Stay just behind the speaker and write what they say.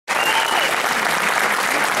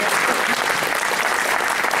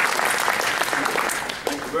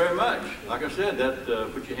much. Like I said, that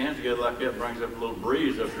put your hands together like that brings up a little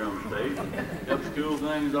breeze up here on the stage. Helps cool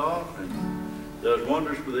things off and does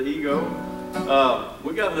wonders for the ego.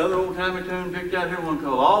 We got another old-timey tune picked out here, one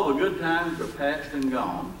called All the Good Times Are Past and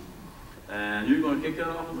Gone. And you're going to kick that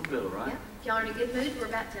off on the fiddle, right? Yeah. If y'all are in a good mood, we're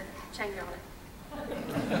about to change on it.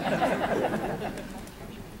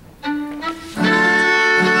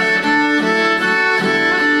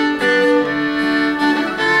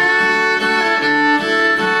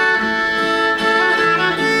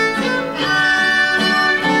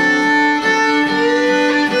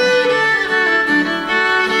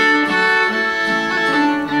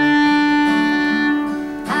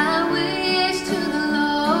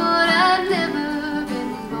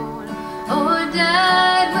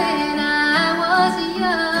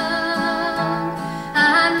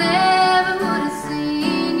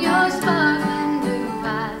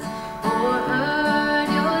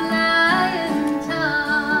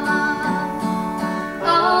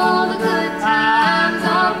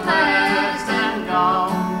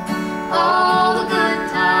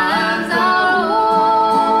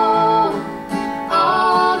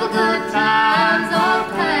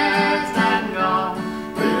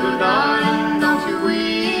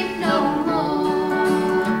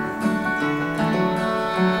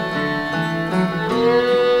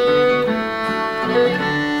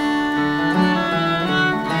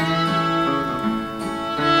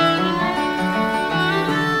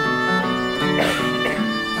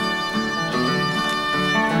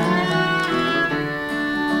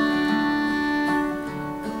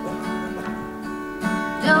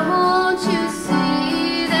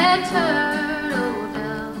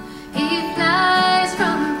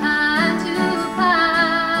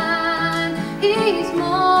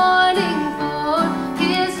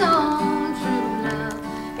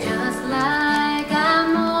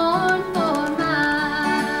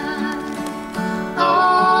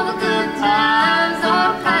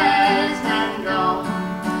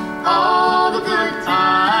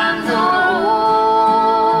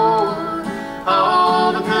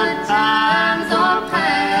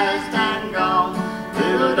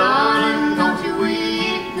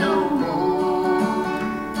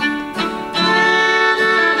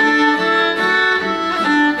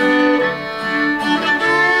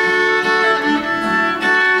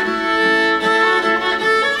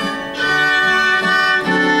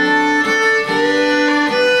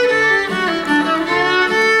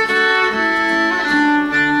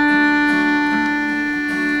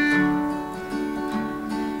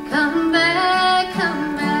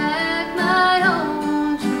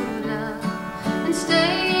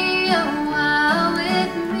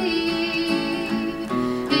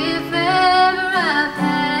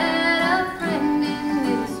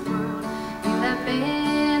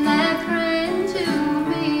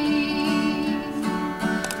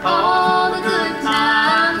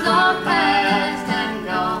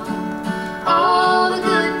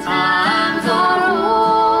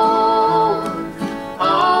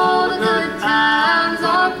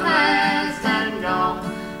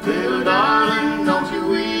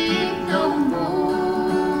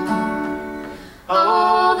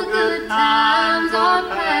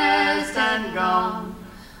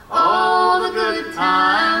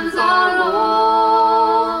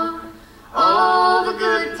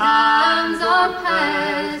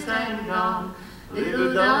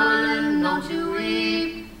 Little darling, don't you weep.